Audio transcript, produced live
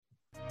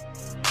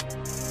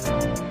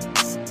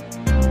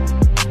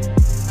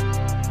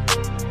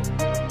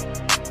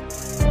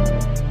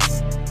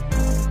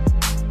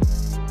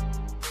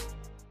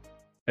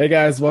Hey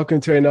guys,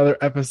 welcome to another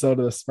episode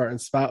of the Spartan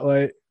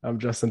Spotlight. I'm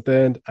Justin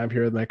Thind. I'm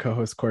here with my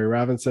co-host Corey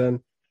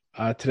Robinson.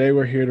 Today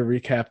we're here to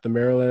recap the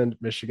Maryland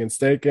Michigan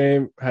State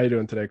game. How you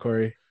doing today,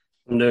 Corey?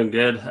 I'm doing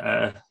good.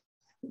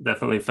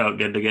 Definitely felt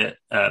good to get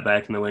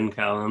back in the win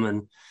column,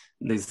 and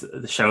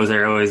the shows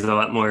are always a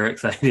lot more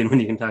exciting when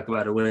you can talk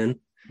about a win.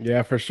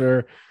 Yeah, for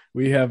sure.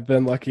 We have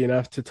been lucky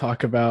enough to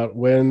talk about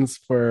wins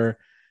for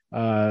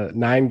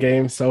 9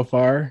 games so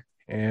far,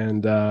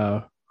 and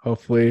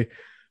hopefully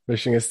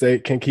Michigan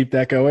State can keep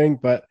that going.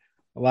 But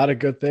a lot of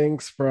good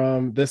things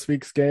from this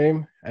week's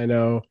game. I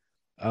know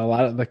a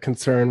lot of the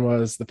concern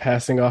was the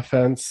passing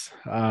offense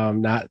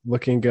not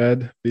looking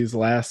good these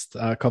last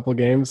couple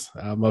games,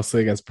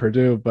 mostly against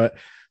Purdue, but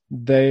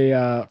they,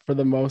 for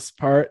the most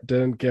part,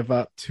 didn't give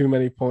up too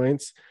many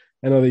points.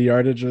 I know the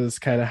yardage was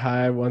kind of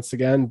high once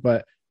again,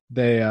 but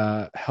they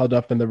held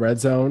up in the red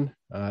zone.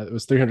 It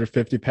was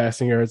 350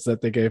 passing yards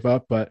that they gave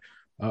up, but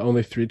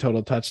only 3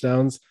 total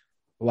touchdowns.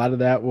 A lot of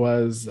that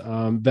was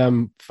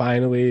them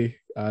finally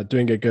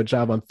doing a good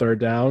job on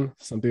third down,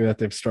 something that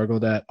they've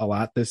struggled at a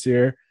lot this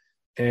year.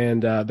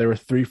 And they were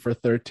 3 for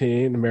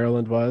 13,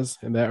 Maryland was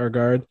in that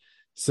regard.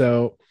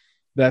 So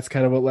that's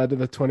kind of what led to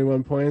the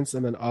 21 points.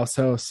 And then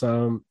also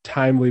some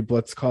timely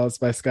blitz calls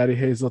by Scotty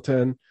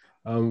Hazelton.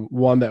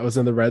 One that was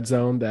in the red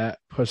zone that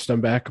pushed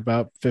them back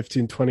about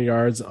 15, 20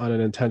 yards on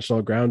an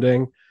intentional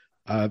grounding,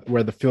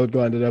 where the field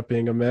goal ended up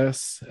being a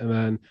miss. And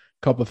then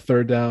a couple of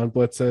third down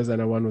blitzes. I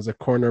know one was a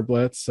corner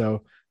blitz.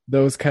 So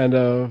those kind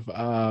of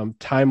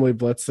timely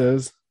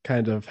blitzes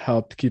kind of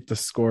helped keep the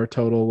score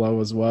total low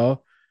as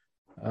well.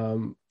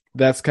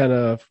 That's kind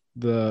of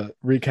the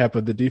recap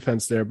of the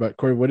defense there. But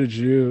Corey, what did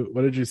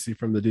you see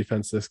from the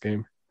defense this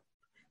game?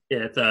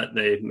 Yeah, I thought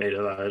they made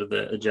a lot of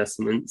the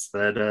adjustments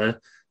that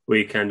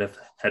we kind of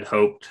had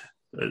hoped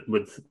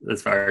with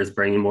as far as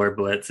bringing more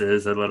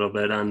blitzes a little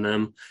bit on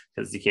them,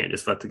 because you can't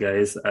just let the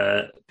guys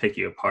pick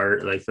you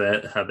apart like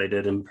that, how they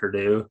did in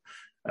Purdue.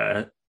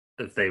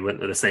 If they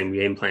went with the same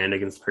game plan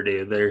against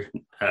Purdue, they're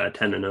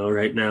 10-0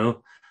 right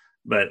now.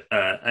 But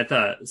I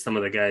thought some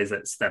of the guys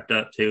that stepped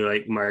up to,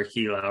 like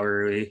Marquis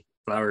Lowry,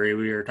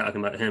 we were talking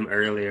about him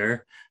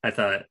earlier. I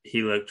thought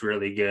he looked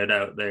really good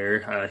out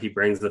there. He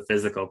brings the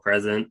physical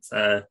presence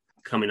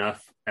coming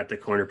off at the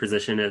corner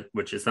position,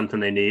 which is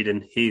something they need.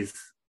 And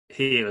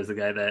he was the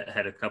guy that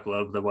had a couple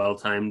of the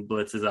well-timed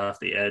blitzes off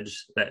the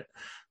edge that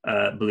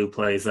blew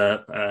plays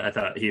up. I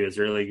thought he was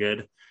really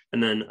good.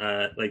 And then,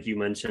 like you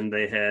mentioned,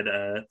 they had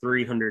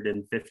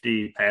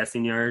 350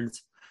 passing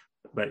yards.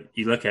 But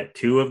you look at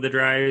two of the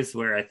drives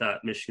where I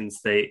thought Michigan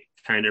State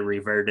kind of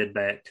reverted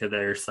back to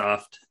their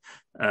soft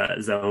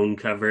zone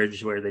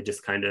coverage, where they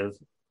just kind of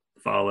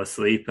fall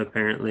asleep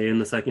apparently in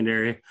the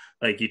secondary.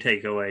 Like, you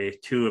take away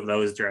two of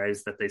those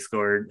drives that they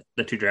scored,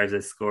 the two drives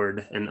they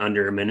scored in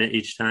under a minute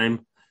each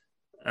time,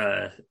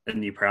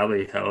 and you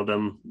probably held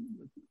them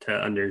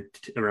to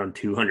around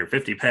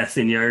 250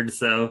 passing yards.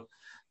 So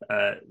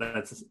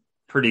that's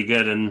pretty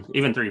good. And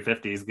even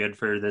 350 is good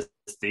for this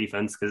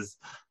defense, because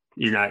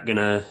you're not going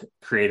to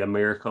create a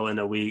miracle in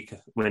a week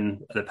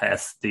when the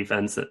pass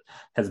defense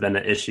has been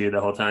an issue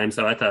the whole time.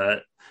 So I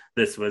thought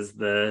this was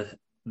the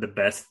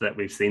best that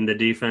we've seen the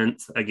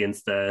defense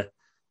against a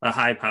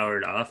high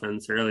powered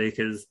offense, really,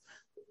 because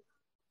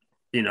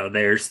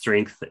their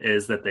strength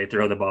is that they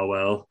throw the ball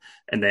well,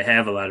 and they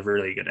have a lot of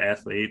really good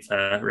athletes.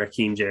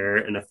 Raheem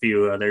Jarrett and a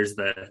few others.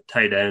 The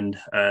tight end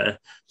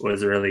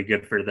was really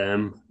good for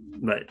them,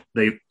 but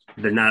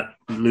they're not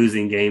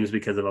losing games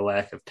because of a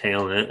lack of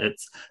talent.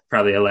 It's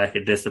probably a lack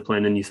of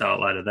discipline, and you saw a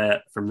lot of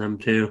that from them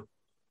too.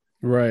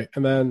 Right.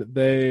 And then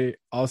they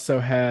also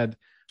had,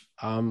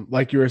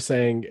 like you were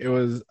saying, it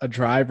was a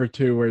drive or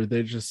two where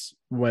they just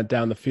went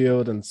down the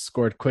field and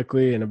scored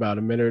quickly in about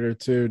a minute or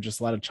two, just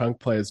a lot of chunk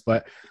plays.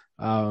 But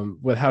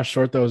with how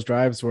short those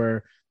drives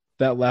were,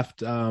 that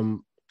left a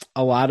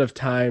lot of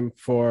time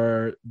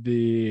for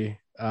the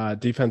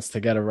defense to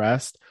get a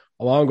rest,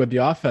 along with the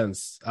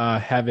offense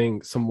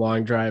having some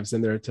long drives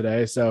in there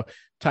today. So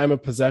time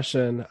of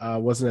possession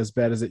wasn't as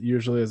bad as it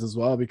usually is as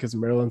well, because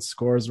Maryland's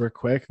scores were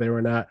quick. They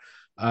were not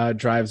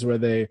drives where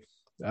they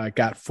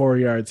got 4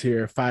 yards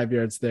here, 5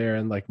 yards there,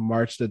 and like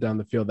marched it down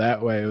the field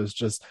that way. It was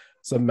just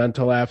some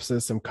mental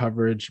lapses, some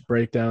coverage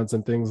breakdowns,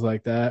 and things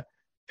like that.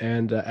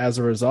 And as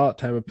a result,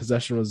 time of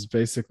possession was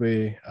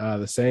basically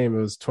the same. It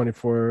was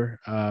 24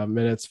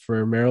 minutes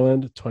for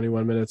Maryland,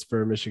 21 minutes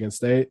for Michigan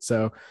State.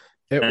 So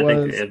it I think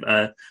they was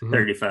have Mhm.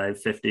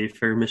 35-50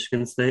 for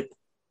Michigan State.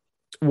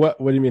 What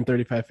do you mean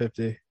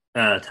 35-50?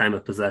 Time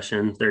of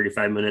possession,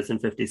 35 minutes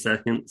and 50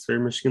 seconds for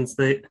Michigan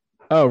State.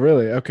 Oh,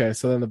 really? Okay.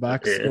 So then the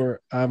box Yeah,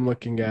 score I'm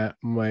looking at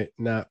might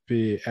not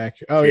be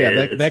accurate. Oh, yeah,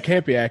 yeah, that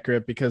can't be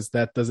accurate because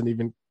that doesn't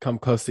even come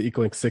close to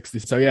equaling 60.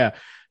 So yeah.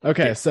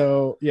 Okay. yeah.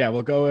 So yeah,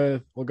 we'll go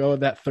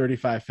with that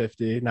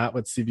 35-50, not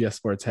what CBS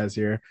Sports has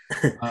here.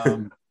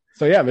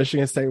 So yeah,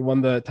 Michigan State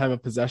won the time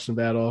of possession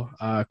battle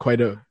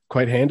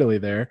quite handily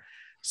there.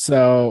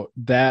 So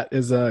that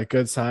is a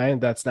good sign.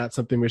 That's not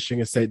something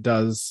Michigan State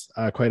does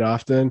quite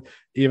often.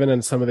 Even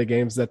in some of the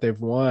games that they've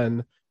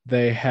won,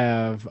 they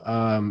have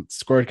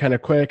scored kind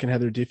of quick and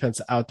had their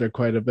defense out there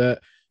quite a bit.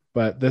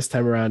 But this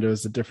time around, it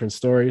was a different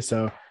story.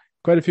 So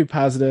quite a few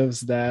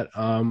positives that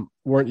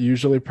weren't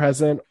usually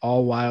present,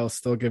 all while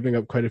still giving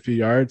up quite a few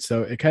yards.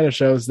 So it kind of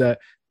shows that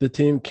the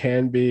team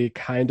can be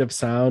kind of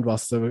sound while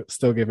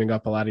still giving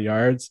up a lot of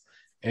yards.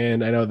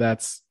 And I know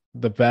that's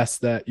the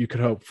best that you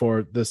could hope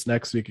for this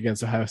next week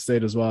against Ohio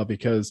State as well,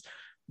 because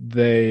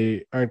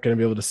they aren't going to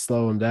be able to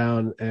slow them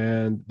down.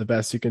 And the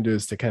best you can do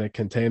is to kind of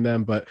contain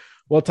them. But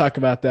we'll talk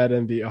about that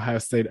in the Ohio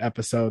State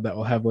episode that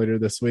we'll have later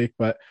this week.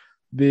 But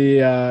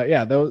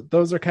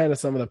those are kind of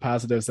some of the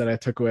positives that I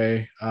took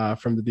away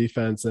from the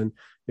defense. And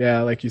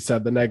yeah, like you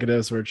said, the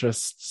negatives were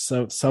just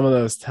some of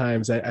those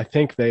times. I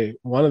think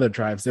one of the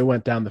drives, they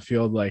went down the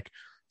field like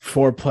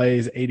 4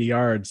 plays, 80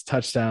 yards,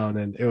 touchdown,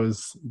 and it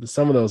was,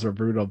 some of those were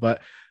brutal.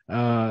 But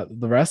the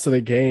rest of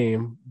the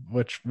game,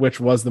 which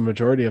was the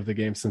majority of the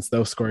game, since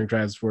those scoring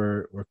drives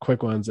were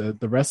quick ones,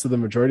 the rest of the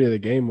majority of the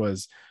game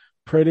was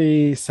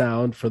pretty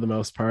sound for the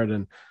most part.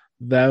 And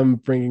them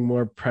bringing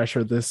more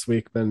pressure this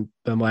week than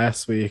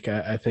last week,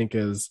 I think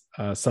is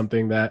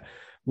something that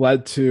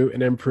led to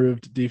an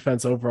improved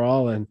defense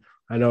overall. And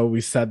I know we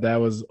said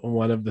that was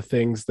one of the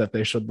things that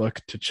they should look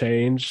to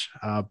change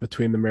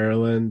between the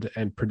Maryland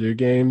and Purdue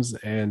games.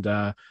 And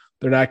they're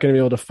not going to be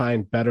able to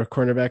find better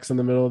cornerbacks in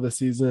the middle of the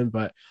season,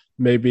 but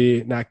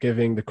maybe not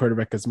giving the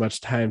quarterback as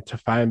much time to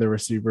find the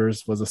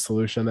receivers was a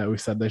solution that we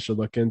said they should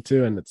look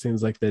into. And it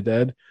seems like they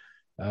did.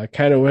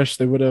 Kind of wish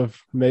they would have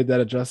made that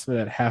adjustment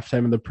at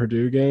halftime in the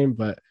Purdue game,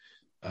 but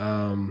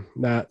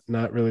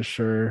not really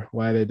sure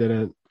why they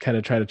didn't kind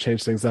of try to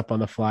change things up on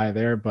the fly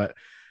there. But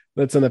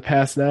that's in the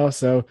past now.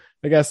 So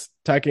I guess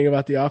talking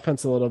about the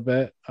offense a little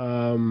bit,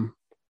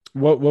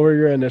 what were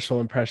your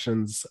initial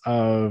impressions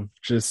of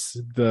just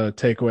the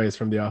takeaways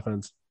from the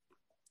offense?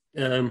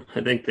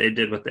 I think they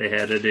did what they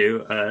had to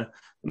do.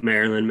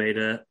 Maryland made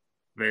a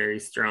very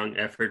strong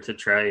effort to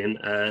try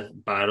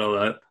and bottle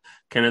up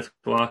Kenneth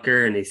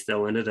Walker, and he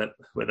still ended up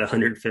with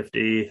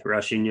 150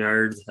 rushing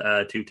yards,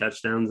 2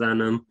 touchdowns on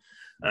him.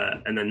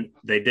 And then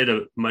they did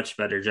a much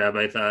better job,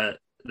 I thought.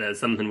 That's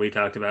something we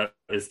talked about,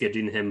 is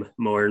getting him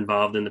more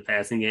involved in the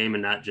passing game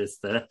and not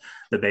just the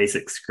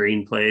basic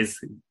screen plays,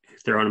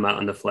 throwing him out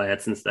on the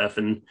flats and stuff.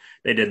 And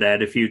they did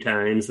that a few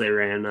times. They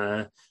ran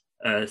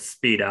a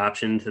speed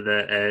option to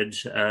the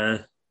edge,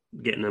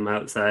 getting him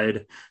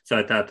outside. So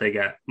I thought they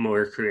got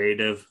more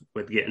creative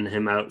with getting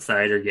him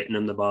outside or getting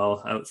him the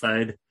ball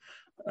outside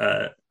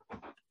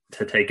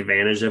to take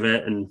advantage of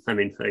it. And I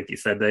mean, like you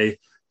said, they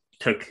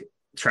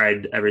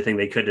tried everything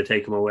they could to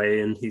take him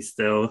away, and he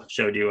still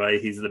showed you why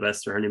he's the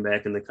best running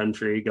back in the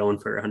country, going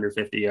for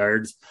 150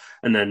 yards.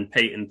 And then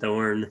Peyton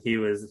Thorne, he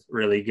was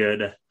really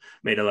good,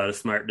 made a lot of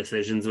smart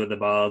decisions with the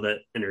ball. That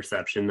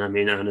interception, I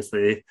mean,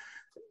 honestly,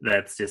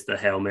 that's just a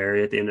Hail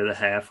Mary at the end of the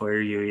half,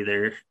 where you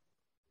either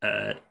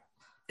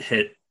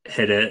hit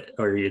it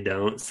or you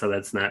don't. So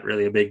that's not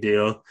really a big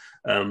deal.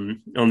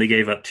 Only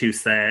gave up 2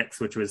 sacks,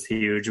 which was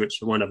huge, which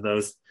one of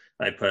those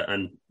I put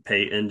on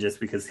Peyton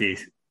just because he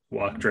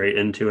walked right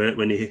into it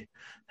when he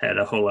had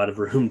a whole lot of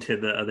room to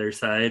the other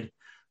side.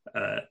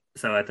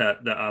 So I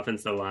thought the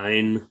offensive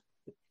line,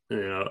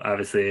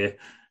 obviously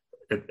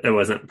it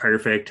wasn't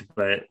perfect,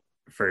 but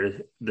for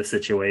the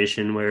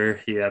situation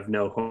where you have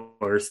no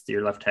horse,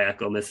 your left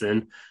tackle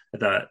missing, I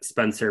thought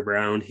Spencer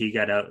Brown, he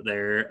got out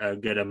there a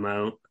good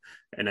amount.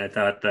 And I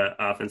thought the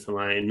offensive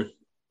line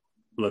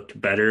looked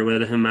better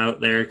with him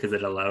out there because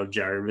it allowed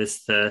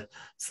Jarvis to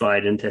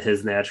slide into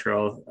his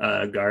natural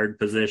guard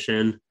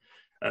position.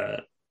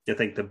 I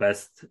think the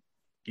best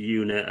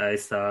unit I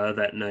saw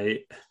that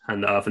night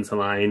on the offensive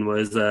line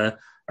was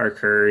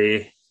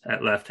Arcuri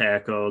at left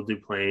tackle,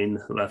 Duplain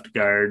left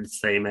guard,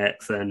 same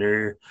at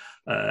center,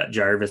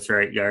 Jarvis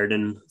right guard,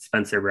 and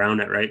Spencer Brown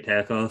at right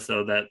tackle.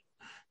 So that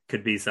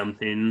could be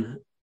something,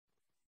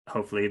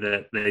 hopefully,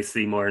 that they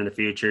see more in the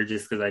future,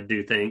 just because I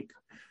do think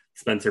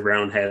Spencer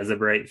Brown has a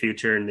bright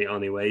future, and the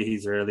only way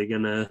he's really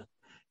going to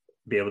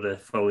be able to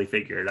fully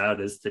figure it out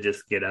is to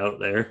just get out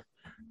there.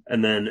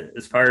 And then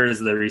as far as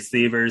the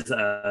receivers,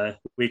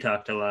 we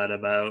talked a lot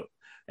about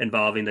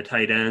involving the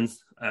tight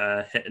ends,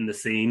 hitting the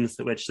seams,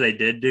 which they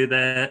did do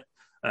that.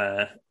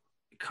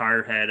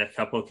 Carr had a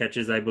couple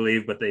catches, I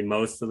believe, but they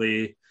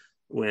mostly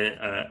went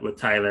with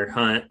Tyler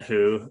Hunt,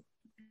 who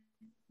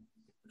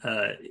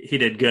he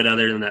did good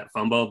other than that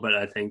fumble, but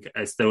I think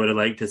I still would have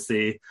liked to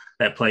see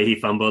that play he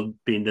fumbled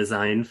being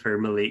designed for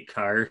Malik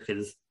Carr,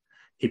 because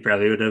he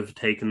probably would have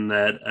taken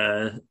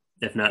that,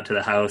 if not to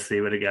the house, he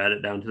would have got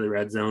it down to the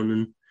red zone,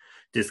 and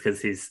just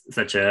because he's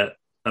such a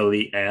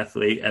elite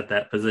athlete at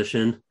that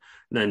position.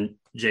 And then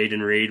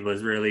Jaden Reed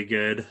was really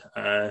good.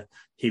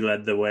 He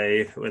led the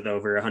way with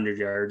over 100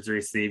 yards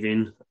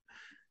receiving.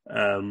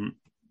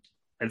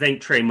 I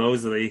think Trey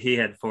Mosley, he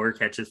had 4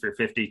 catches for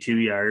 52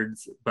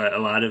 yards, but a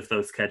lot of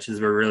those catches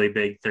were really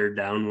big third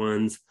down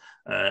ones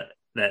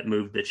that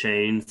moved the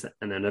chains.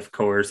 And then, of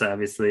course,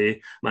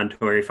 obviously,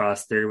 Montorie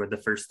Foster with the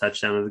first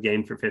touchdown of the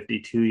game for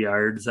 52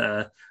 yards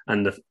on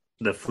the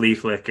the flea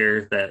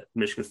flicker that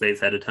Michigan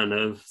State's had a ton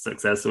of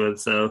success with.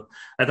 So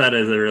I thought it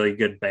was a really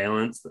good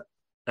balanced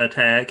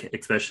attack,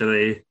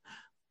 especially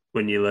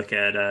when you look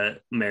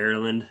at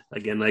Maryland.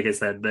 Again, like I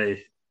said,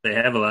 they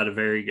have a lot of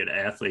very good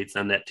athletes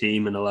on that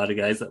team and a lot of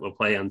guys that will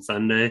play on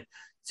Sunday.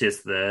 It's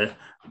just the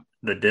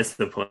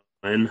discipline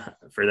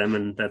for them,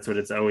 and that's what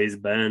it's always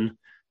been.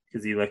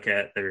 Because you look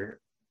at their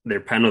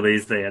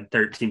penalties, they had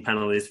 13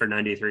 penalties for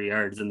 93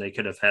 yards, and they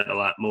could have had a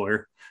lot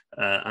more.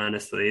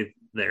 Honestly,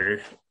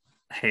 their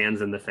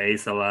hands in the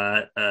face a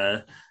lot,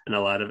 and a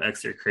lot of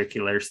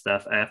extracurricular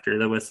stuff after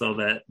the whistle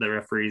that the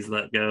referees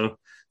let go.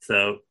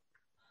 So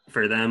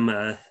for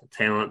them,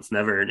 talent's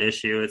never an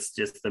issue. It's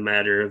just a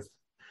matter of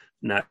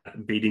not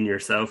beating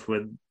yourself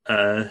with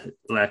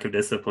lack of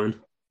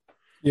discipline.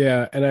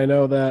 Yeah, and I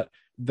know that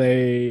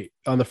they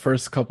on the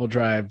first couple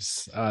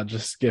drives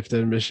just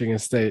gifted Michigan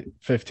State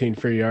 15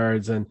 free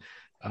yards, and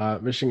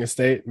Michigan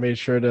State made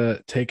sure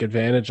to take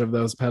advantage of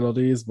those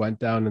penalties, went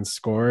down and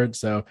scored.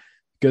 So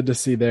good to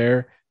see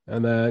there.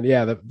 And then,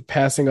 yeah, the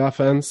passing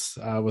offense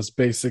was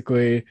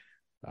basically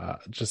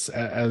just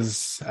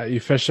as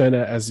efficient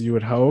as you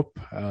would hope.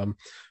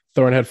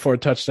 Thorne had 4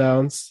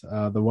 touchdowns.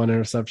 The one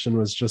interception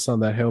was just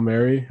on that Hail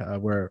Mary,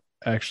 where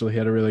actually he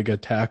had a really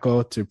good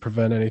tackle to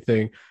prevent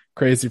anything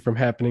crazy from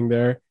happening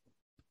there.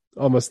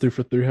 Almost threw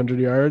for 300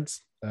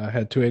 yards,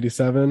 had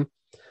 287,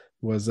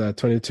 was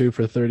 22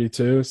 for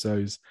 32. So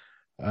he's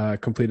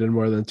completed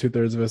more than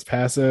 2/3 of his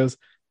passes.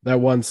 That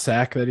one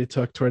sack that he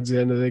took towards the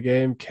end of the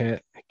game,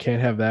 can't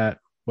have that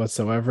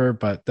whatsoever,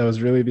 but that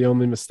was really the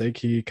only mistake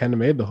he kind of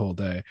made the whole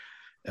day.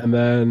 And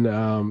then,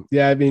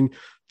 I mean,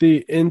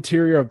 the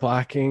interior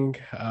blocking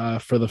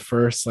for the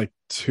first like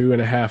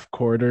 2.5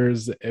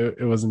 quarters,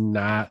 it was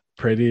not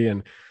pretty.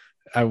 And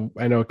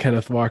I know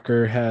Kenneth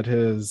Walker had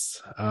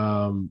his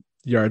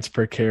yards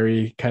per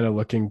carry kind of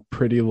looking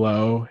pretty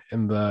low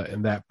in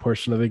that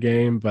portion of the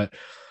game, but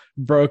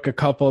broke a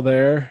couple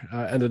there,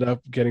 ended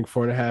up getting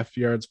 4.5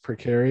 yards per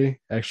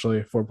carry,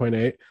 actually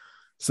 4.8.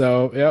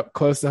 So, yep,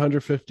 close to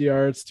 150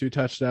 yards, 2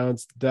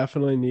 touchdowns.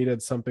 Definitely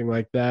needed something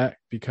like that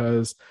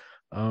because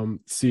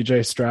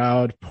CJ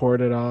Stroud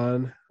poured it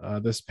on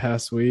this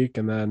past week,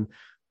 and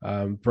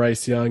then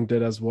Bryce Young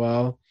did as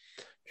well.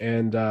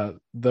 And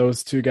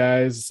those 2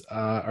 guys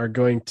are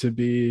going to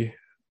be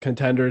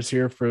contenders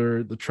here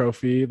for the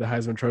trophy, the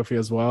Heisman Trophy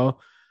as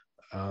well.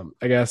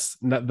 I guess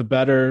the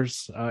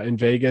bettors in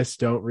Vegas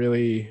don't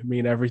really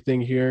mean everything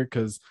here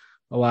because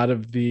a lot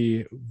of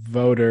the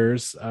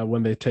voters,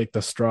 when they take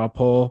the straw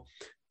poll,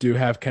 do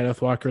have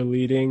Kenneth Walker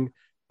leading,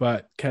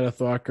 but Kenneth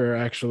Walker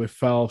actually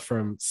fell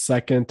from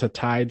second to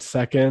tied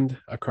second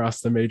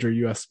across the major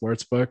U.S.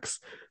 sports books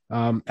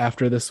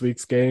after this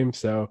week's game.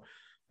 So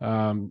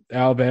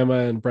Alabama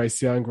and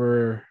Bryce Young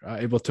were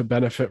able to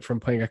benefit from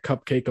playing a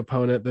cupcake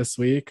opponent this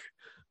week.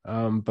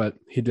 But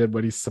he did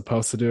what he's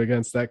supposed to do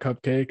against that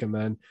cupcake. And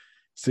then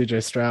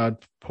CJ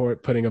Stroud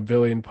putting 1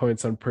 billion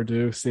points on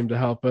Purdue seemed to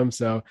help him.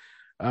 So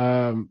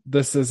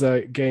this is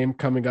a game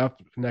coming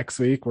up next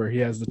week where he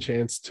has the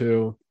chance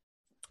to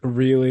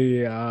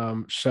really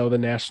show the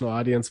national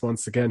audience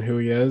once again who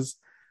he is.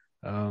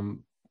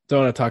 Don't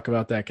want to talk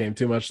about that game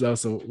too much though,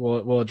 so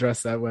we'll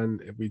address that when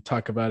we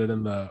talk about it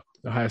in the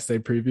Ohio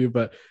State preview.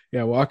 But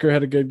yeah, Walker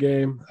had a good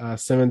game.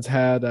 Simmons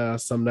had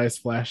some nice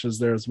flashes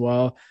there as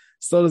well.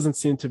 Still doesn't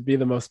seem to be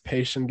the most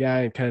patient guy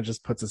and kind of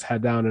just puts his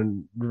head down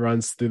and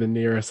runs through the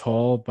nearest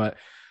hole, but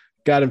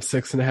got him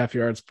 6.5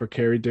 yards per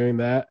carry doing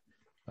that.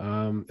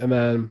 And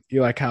then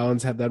Eli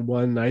Collins had that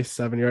one nice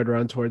 7-yard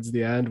run towards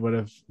the end. Would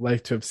have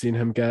liked to have seen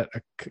him get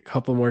a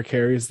couple more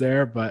carries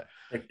there, but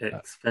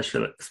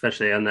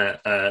especially on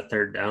that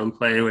third down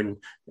play when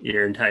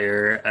your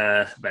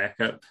entire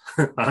backup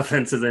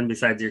offense is in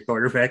besides your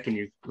quarterback and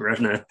you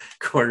run a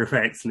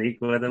quarterback sneak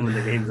with him when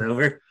the game's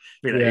over.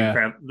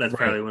 That's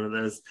probably one of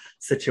those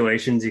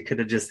situations you could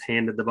have just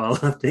handed the ball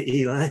off to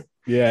Eli.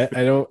 Yeah,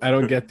 I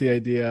don't get the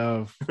idea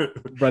of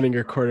running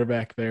your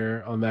quarterback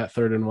there on that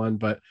 3rd and 1,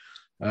 but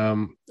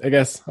I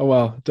guess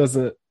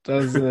doesn't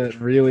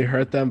really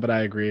hurt them, but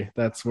I agree.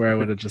 That's where I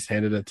would have just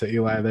handed it to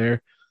Eli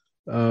there.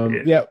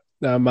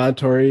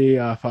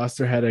 Montorie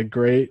Foster had a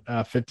great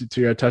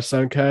 52-yard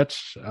touchdown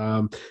catch.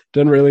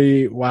 Didn't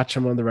really watch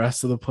him on the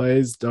rest of the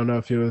plays. Don't know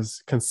if he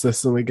was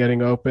consistently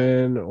getting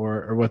open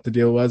or what the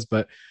deal was,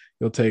 but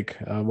you'll take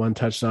 1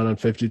 touchdown on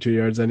 52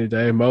 yards any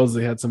day.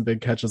 Mosley had some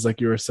big catches like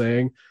you were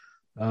saying.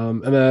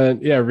 And then,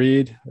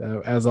 Reed,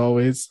 as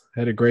always,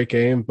 had a great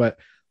game, but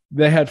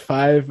they had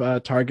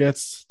 5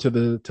 targets to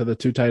the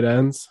 2 tight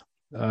ends,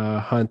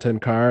 Hunt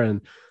and Carr,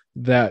 and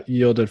that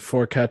yielded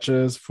 4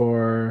 catches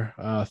for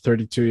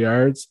 32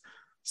 yards.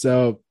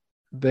 So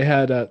they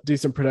had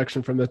decent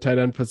production from the tight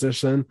end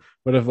position.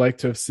 Would have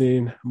liked to have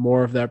seen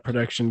more of that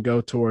production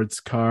go towards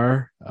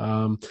Carr.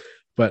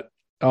 But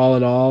all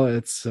in all,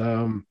 it's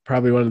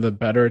probably one of the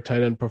better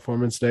tight end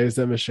performance days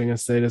that Michigan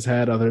State has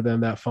had other than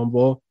that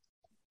fumble.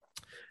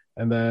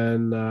 And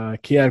then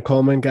Keon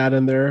Coleman got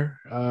in there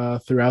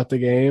throughout the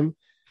game.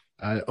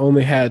 I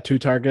only had 2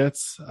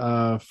 targets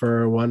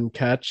for 1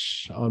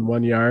 catch on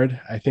 1 yard.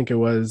 I think it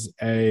was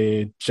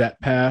a jet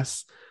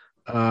pass,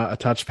 a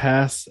touch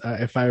pass,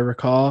 if I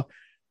recall.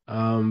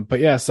 But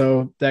yeah,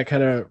 so that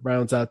kind of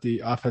rounds out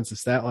the offensive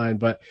stat line.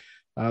 But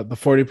the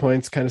 40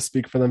 points kind of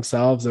speak for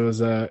themselves. It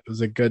was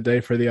a good day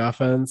for the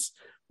offense.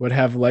 Would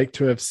have liked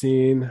to have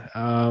seen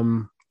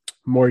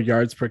more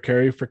yards per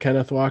carry for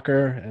Kenneth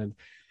Walker, and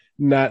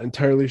not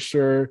entirely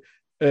sure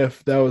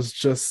if that was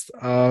just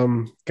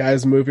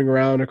guys moving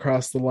around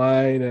across the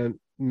line and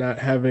not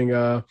having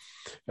an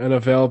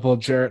available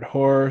Jarrett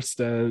Horst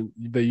and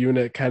the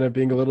unit kind of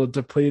being a little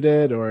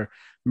depleted, or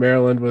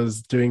Maryland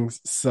was doing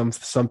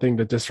something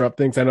to disrupt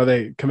things. I know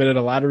they committed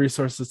a lot of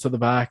resources to the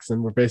box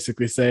and were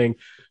basically saying,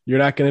 you're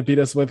not going to beat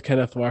us with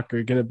Kenneth Walker,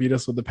 you're going to beat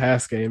us with the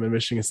pass game. And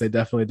Michigan State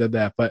definitely did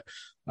that. But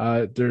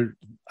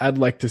I'd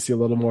like to see a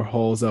little more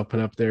holes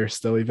open up there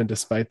still, even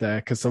despite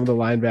that, because some of the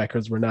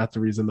linebackers were not the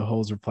reason the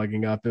holes were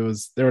plugging up. They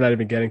were not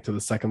even getting to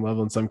the second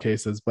level in some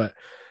cases. But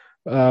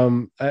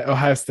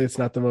Ohio State's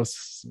not the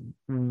most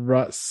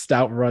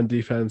stout run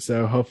defense,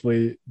 so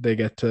hopefully they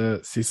get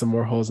to see some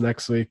more holes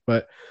next week.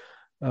 But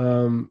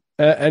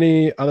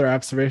any other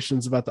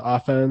observations about the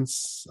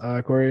offense,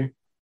 Corey?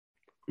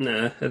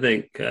 No, I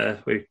think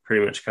we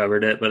pretty much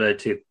covered it. But I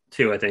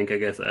think, I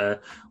guess,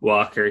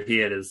 Walker, he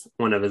had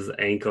one of his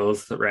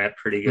ankles wrapped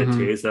pretty good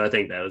too. So I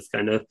think that was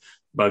kind of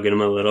bugging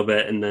him a little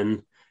bit. And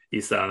then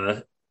you saw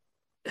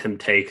him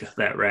take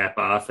that wrap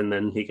off, and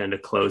then he kind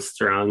of closed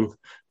strong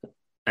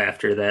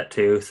after that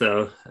too.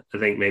 So I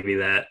think maybe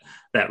that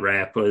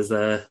wrap was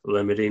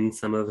limiting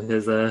some of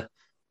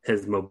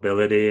his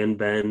mobility and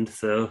bend.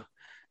 So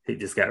he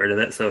just got rid of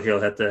that. So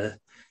he'll have to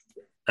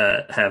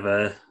have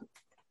a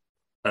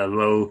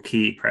low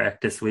key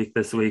practice week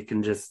this week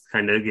and just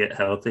kind of get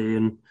healthy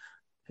and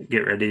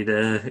get ready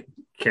to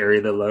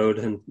carry the load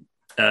and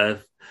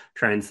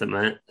try and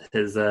cement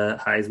his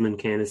Heisman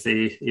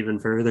candidacy even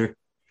further.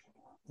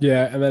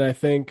 Yeah. And then I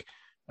think,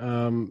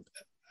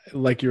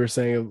 like you were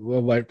saying, a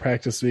little light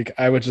practice week,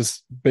 I would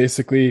just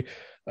basically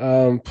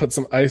put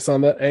some ice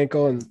on that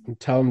ankle and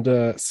tell him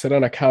to sit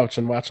on a couch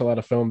and watch a lot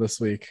of film this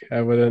week.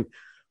 I wouldn't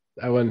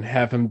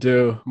have him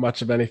do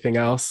much of anything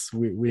else.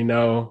 We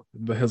know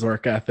his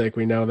work ethic.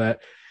 We know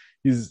that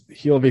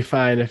he'll be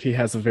fine if he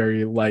has a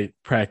very light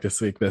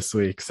practice week this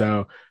week.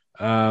 So,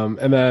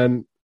 and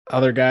then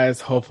other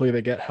guys, hopefully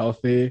they get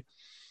healthy.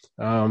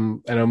 I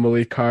know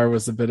Malik Carr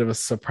was a bit of a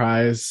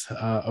surprise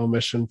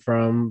omission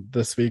from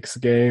this week's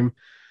game.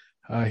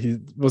 He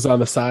was on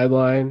the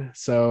sideline,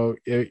 so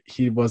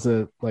he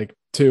wasn't like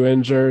too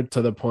injured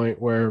to the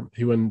point where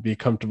he wouldn't be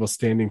comfortable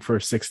standing for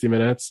 60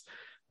 minutes.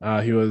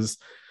 He was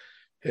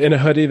in a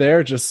hoodie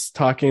there, just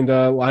talking to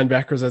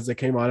linebackers as they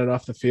came on and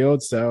off the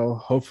field. So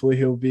hopefully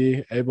he'll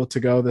be able to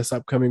go this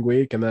upcoming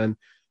week. And then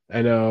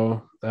I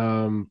know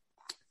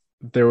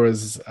there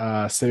was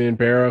Simeon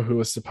Barrow, who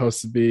was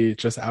supposed to be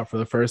just out for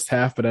the first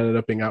half, but ended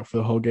up being out for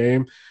the whole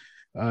game.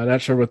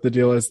 Not sure what the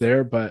deal is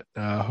there, but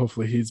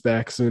hopefully he's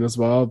back soon as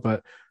well.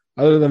 But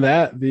other than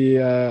that,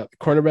 the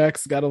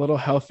cornerbacks got a little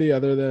healthy,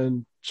 other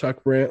than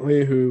Chuck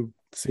Brantley, who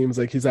seems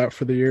like he's out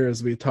for the year,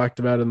 as we talked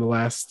about in the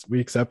last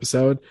week's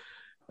episode.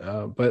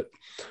 But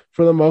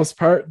for the most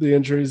part, the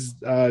injuries,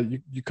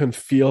 you can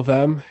feel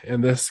them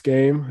in this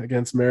game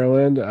against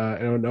Maryland. I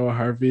know Noah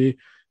Harvey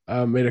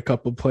made a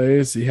couple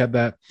plays. He had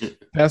that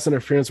pass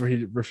interference where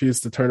he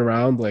refused to turn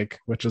around,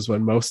 which is what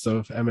most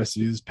of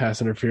MSU's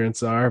pass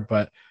interference are,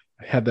 but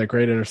had that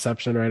great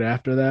interception right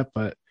after that.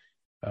 But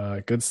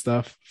good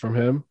stuff from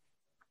him.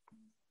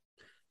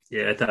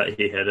 Yeah, I thought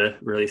he had a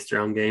really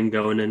strong game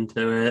going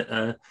into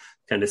it.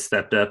 Kind of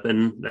stepped up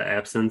in the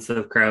absence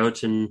of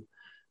Crouch, and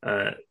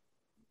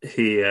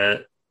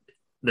there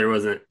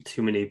wasn't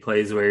too many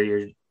plays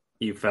where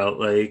you felt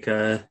like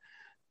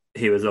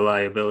he was a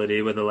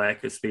liability with a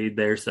lack of speed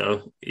there.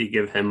 So you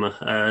give him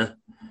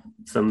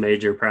some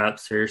major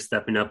props for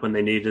stepping up when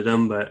they needed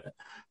him. But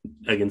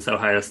against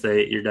Ohio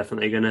State, you're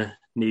definitely going to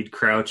need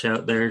Crouch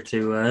out there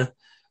to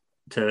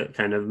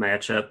kind of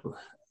match up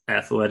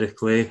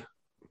athletically.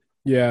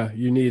 Yeah,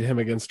 you need him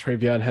against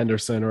TreVeyon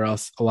Henderson, or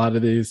else a lot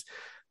of these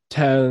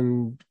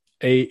 10,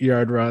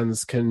 8-yard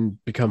runs can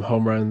become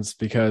home runs,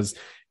 because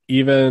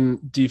even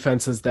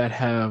defenses that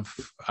have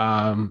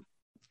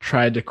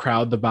tried to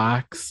crowd the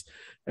box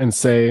and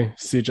say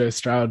CJ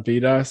Stroud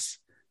beat us,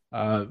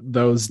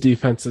 those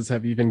defenses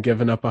have even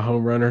given up a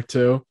home run or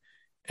two.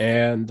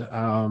 And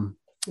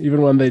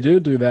even when they do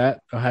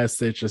that, Ohio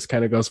State just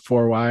kind of goes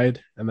 4 wide,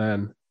 and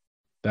then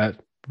that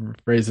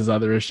raises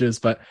other issues.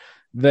 But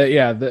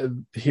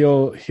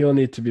he'll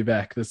need to be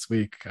back this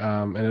week,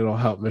 and it'll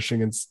help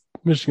Michigan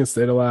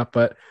State a lot.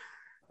 But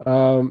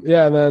and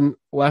then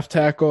left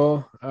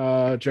tackle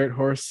Jarrett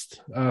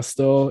Horst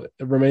still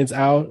remains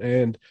out,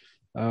 and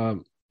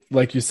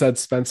like you said,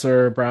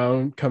 Spencer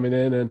Brown coming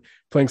in and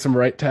playing some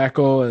right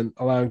tackle and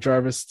allowing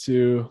Jarvis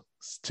to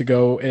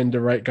go into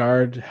right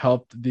guard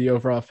helped the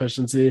overall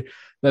efficiency.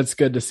 That's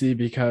good to see,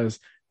 because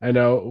I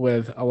know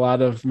with a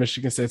lot of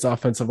Michigan State's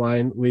offensive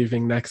line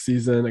leaving next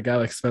season, a guy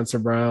like Spencer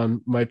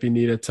Brown might be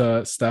needed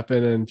to step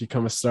in and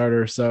become a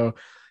starter. So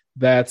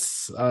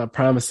that's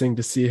promising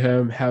to see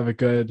him have a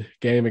good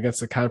game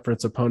against a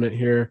conference opponent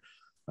here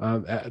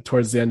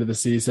towards the end of the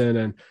season.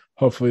 And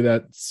hopefully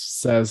that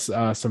says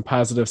some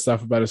positive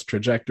stuff about his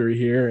trajectory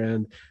here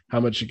and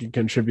how much he can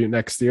contribute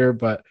next year.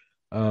 But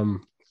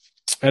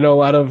I know a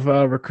lot of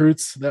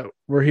recruits that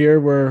were here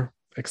were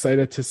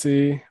excited to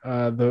see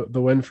the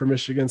win for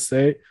Michigan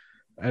State.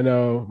 I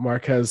know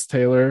Marquez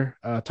Taylor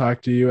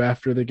talked to you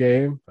after the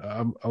game,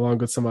 along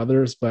with some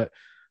others, but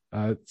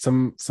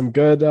some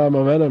good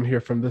momentum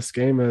here from this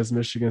game as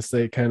Michigan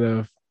State kind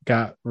of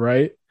got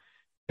right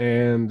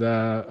and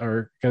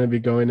are going to be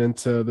going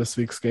into this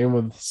week's game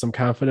with some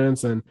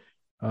confidence. And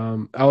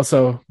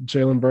also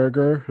Jalen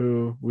Berger,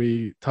 who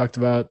we talked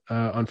about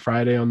on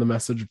Friday on the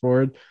message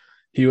board,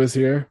 he was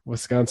here,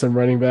 Wisconsin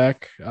running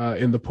back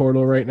in the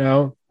portal right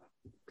now.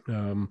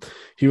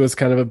 He was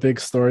kind of a big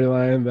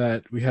storyline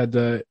that we had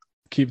to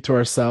keep to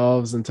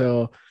ourselves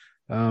until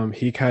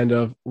he kind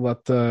of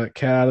let the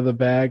cat out of the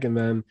bag. And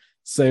then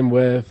same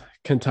with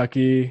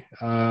Kentucky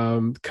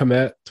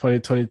commit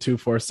 2022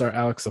 four-star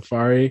Alex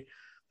Safari,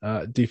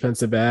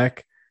 defensive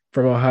back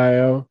from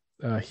Ohio.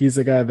 He's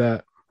a guy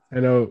that I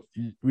know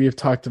we've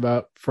talked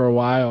about for a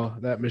while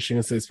that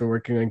Michigan State's been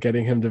working on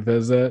getting him to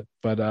visit,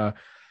 but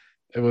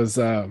it was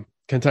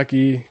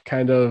Kentucky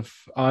kind of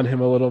on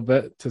him a little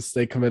bit to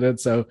stay committed.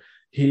 So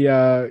he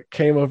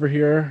came over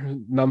here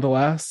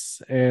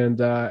nonetheless. And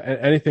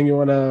anything you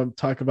want to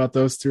talk about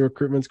those two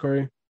recruitments,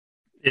 Corey?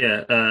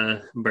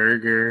 Yeah,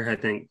 Berger, I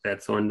think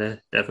that's one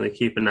to definitely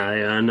keep an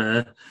eye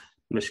on.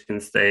 Michigan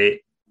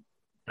State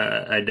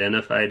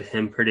identified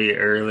him pretty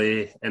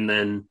early. And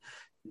then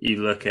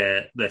you look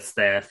at the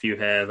staff, you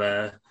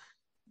have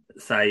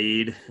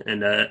Saeed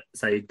and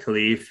Saeed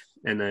Khalif,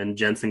 and then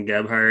Jensen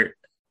Gebhardt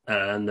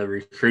on the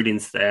recruiting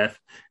staff,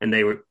 and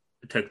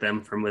took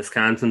them from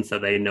Wisconsin, so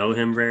they know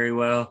him very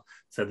well.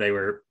 So they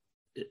were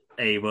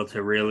able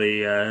to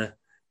really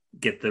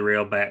get the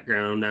real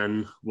background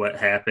on what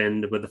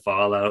happened with the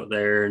fallout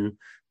there, and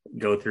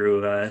go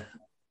through,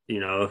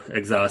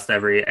 exhaust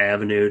every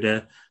avenue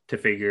to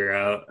figure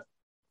out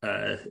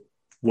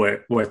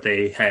what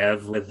they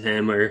have with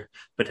him or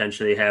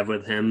potentially have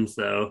with him.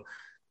 So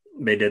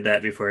they did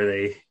that before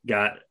they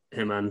got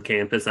him on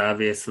campus,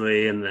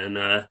 obviously, and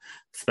then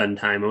spend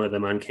time with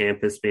him on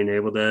campus, being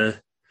able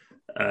to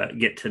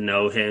get to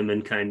know him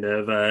and kind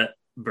of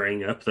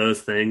bring up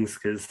those things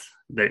because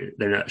they're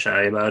not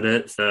shy about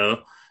it.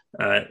 So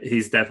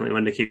he's definitely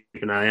one to keep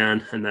an eye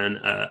on. And then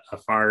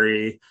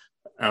Afari,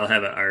 I'll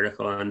have an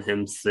article on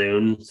him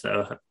soon,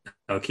 so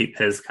I'll keep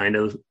his kind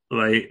of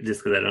light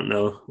just because I don't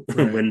know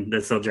when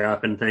this will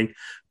drop and thing.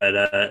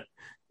 But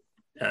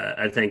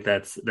I think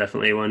that's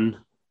definitely one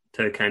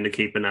to kind of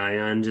keep an eye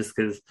on just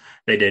because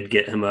they did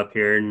get him up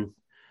here and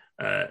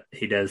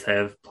he does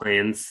have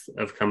plans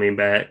of coming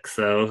back.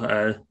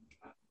 So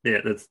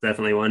yeah, that's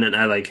definitely one. And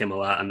I like him a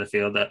lot on the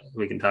field. That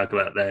we can talk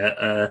about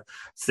that.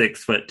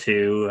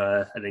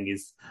 6'2". I think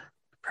he's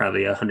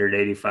probably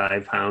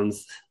 185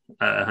 pounds,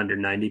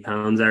 190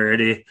 pounds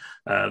already.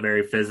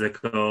 Very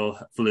physical,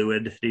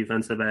 fluid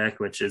defensive back,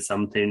 which is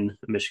something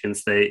Michigan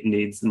State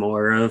needs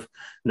more of.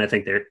 And I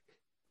think they're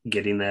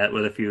getting that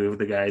with a few of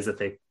the guys that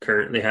they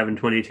currently have in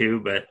 22,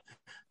 but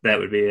that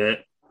would be a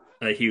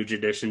huge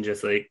addition,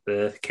 just like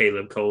the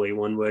Caleb Coley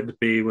one would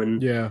be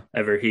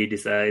whenever he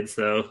decides.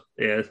 So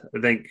yeah, I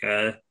think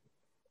that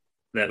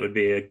would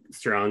be a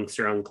strong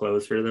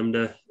close for them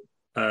to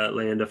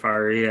land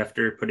Afari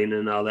after putting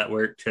in all that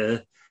work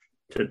to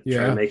try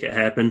to make it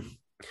happen.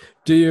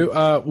 Do you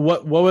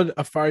what would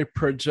Afari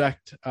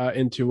project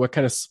into? What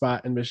kind of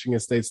spot in Michigan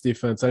State's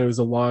defense? I know he was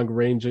a long,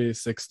 rangy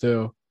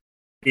 6'2".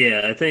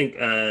 Yeah, I think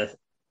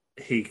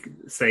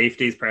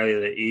safety is probably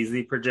the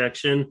easy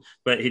projection,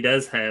 but he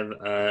does have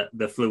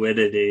the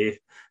fluidity,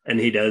 and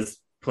he does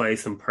play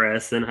some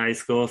press in high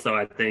school. So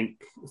I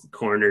think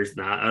corner's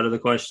not out of the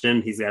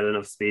question. He's got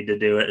enough speed to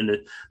do it and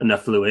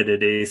enough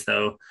fluidity.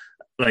 So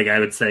like I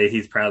would say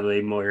he's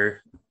probably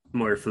more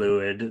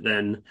fluid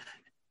than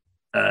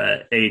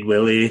Aid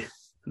Willie,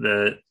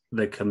 the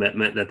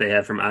commitment that they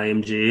have from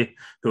IMG,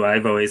 who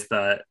I've always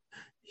thought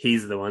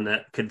he's the one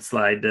that could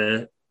slide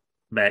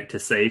back to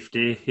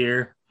safety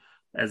here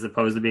as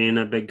opposed to being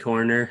a big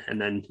corner,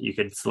 and then you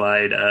could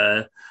slide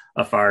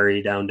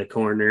Afari down to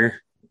corner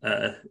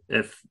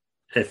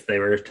if they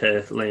were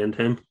to land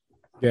him.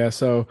 Yeah,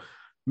 so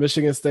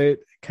Michigan State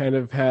kind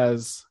of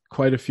has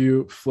quite a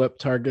few flip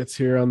targets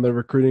here on the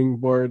recruiting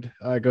board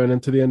going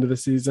into the end of the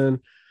season.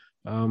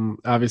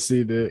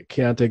 Obviously, the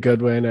Keontae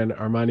Goodwin and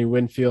Armani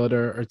Winfield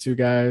are two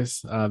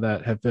guys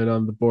that have been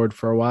on the board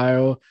for a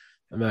while.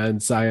 And then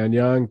Zion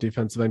Young,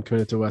 defensive end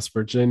committed to West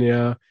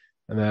Virginia.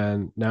 And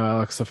then now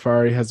Alex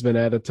Safari has been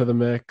added to the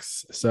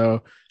mix.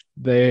 So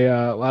they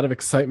a lot of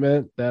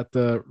excitement that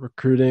the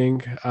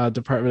recruiting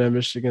department at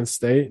Michigan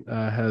State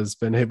has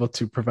been able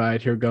to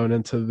provide here going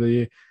into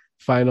the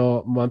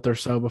final month or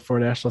so before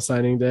National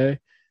Signing Day.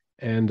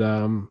 And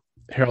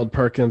Harold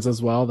Perkins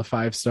as well, the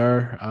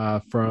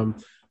 5-star from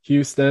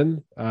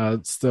Houston,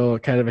 still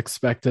kind of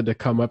expected to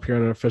come up here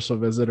on an official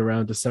visit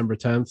around December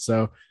 10th.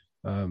 So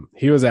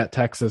he was at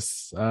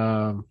Texas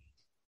on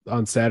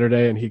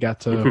Saturday, and he got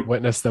to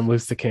witness them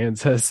lose to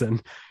Kansas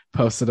and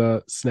posted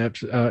a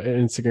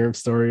Instagram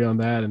story on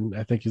that. And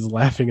I think he's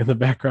laughing in the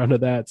background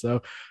of that.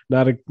 So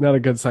not a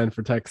good sign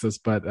for Texas,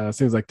 but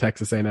seems like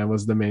Texas A&M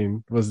was the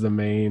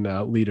main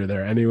leader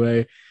there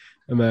anyway.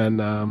 And then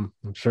I'm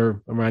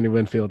sure Ronnie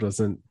Winfield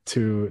wasn't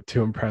too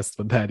impressed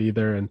with that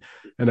either. And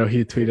I know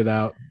he tweeted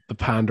out the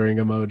pondering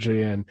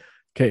emoji, and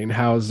Katin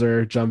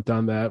Hauser jumped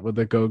on that with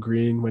the "Go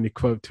Green" when he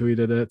quote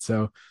tweeted it.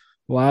 So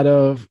a lot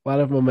of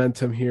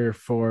momentum here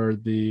for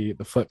the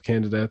flip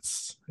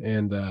candidates,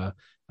 and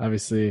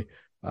obviously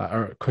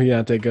our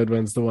Keontae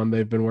Goodwin's the one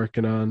they've been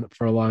working on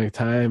for a long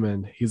time,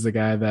 and he's the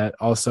guy that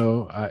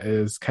also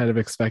is kind of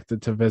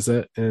expected to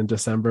visit in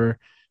December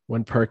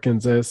when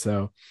Perkins is.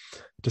 So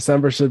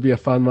December should be a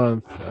fun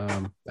month.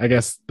 I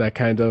guess that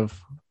kind of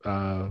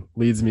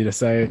leads me to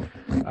say,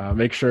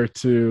 make sure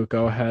to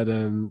go ahead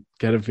and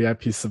get a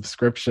VIP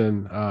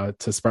subscription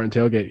to Spartan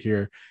Tailgate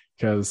here,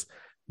 because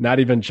not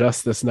even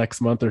just this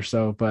next month or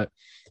so, but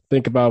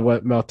think about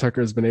what Mel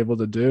Tucker has been able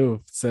to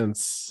do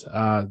since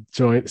coming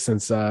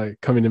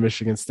to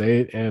Michigan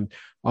State, and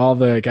all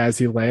the guys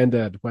he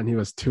landed when he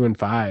was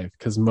 2-5,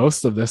 because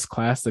most of this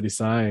class that he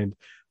signed,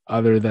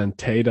 other than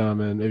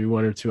Tatum and maybe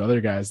one or two other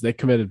guys, they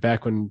committed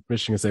back when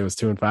Michigan State was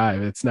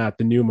 2-5. It's not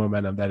the new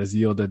momentum that has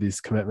yielded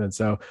these commitments.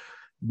 So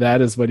that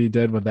is what he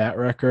did with that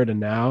record. And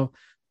now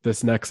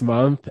this next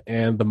month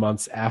and the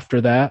months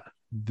after that,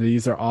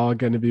 these are all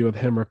going to be with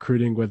him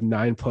recruiting with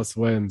 9+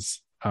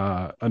 wins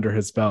under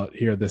his belt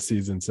here this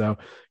season. So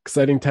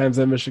exciting times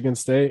at Michigan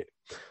State.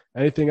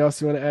 Anything else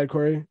you want to add,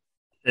 Corey?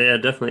 Yeah,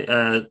 definitely.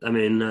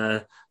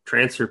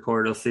 Transfer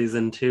portal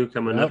season 2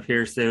 coming up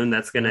here soon.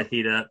 That's going to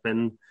heat up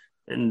in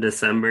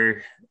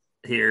December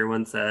here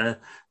once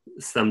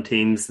some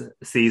teams'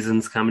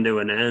 seasons come to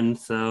an end.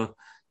 So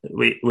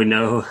we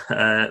know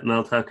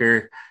Mel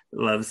Tucker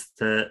loves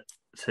to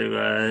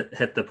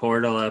hit the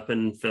portal up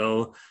and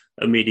fill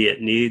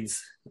immediate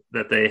needs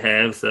that they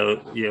have.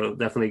 So you'll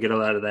definitely get a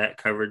lot of that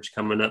coverage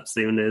coming up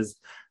soon as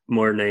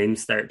more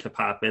names start to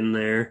pop in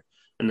there.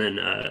 And then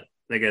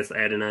I guess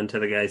adding on to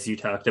the guys you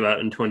talked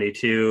about in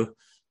 22,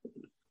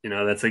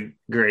 that's a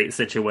great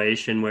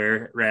situation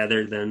where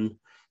rather than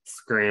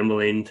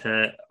scrambling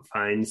to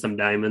find some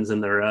diamonds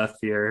in the rough,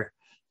 you're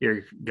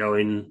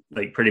going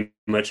like pretty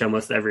much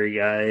almost every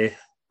guy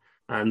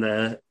on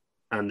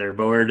their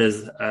board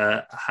is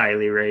a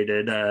highly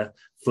rated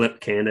flip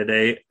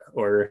candidate,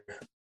 or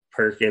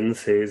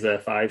Perkins, who's a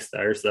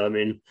 5-star. So I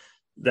mean,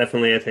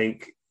 definitely I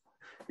think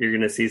you're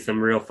going to see some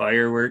real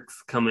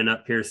fireworks coming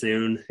up here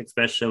soon,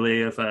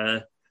 especially if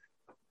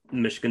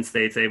Michigan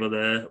State's able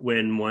to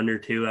win 1 or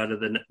 2 out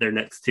of their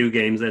next 2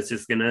 games. That's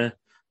just going to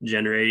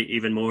generate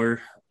even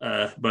more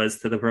buzz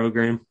to the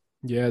program.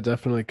 Yeah,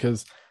 definitely,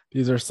 because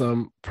these are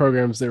some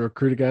programs they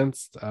recruit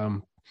against.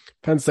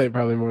 Penn State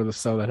probably more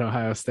so than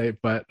Ohio State,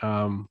 but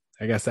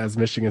I guess as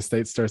Michigan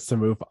State starts to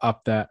move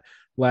up that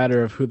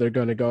ladder of who they're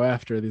going to go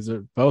after, these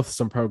are both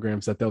some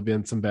programs that they'll be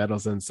in some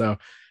battles in. So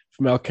if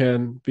Mel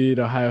can beat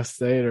Ohio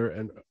State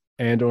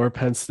or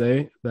Penn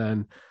State,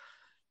 then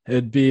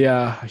it'd be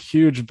a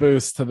huge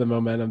boost to the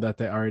momentum that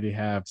they already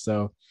have.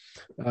 So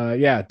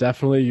yeah,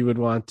 definitely you would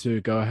want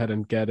to go ahead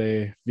and get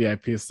a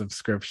VIP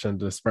subscription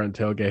to Spartan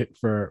Tailgate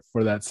for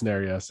that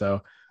scenario.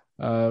 So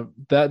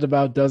that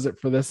about does it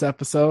for this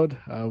episode.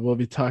 We'll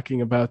be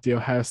talking about the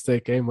Ohio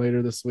State game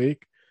later this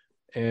week.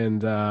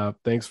 And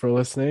thanks for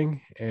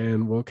listening,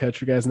 and we'll catch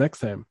you guys next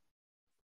time.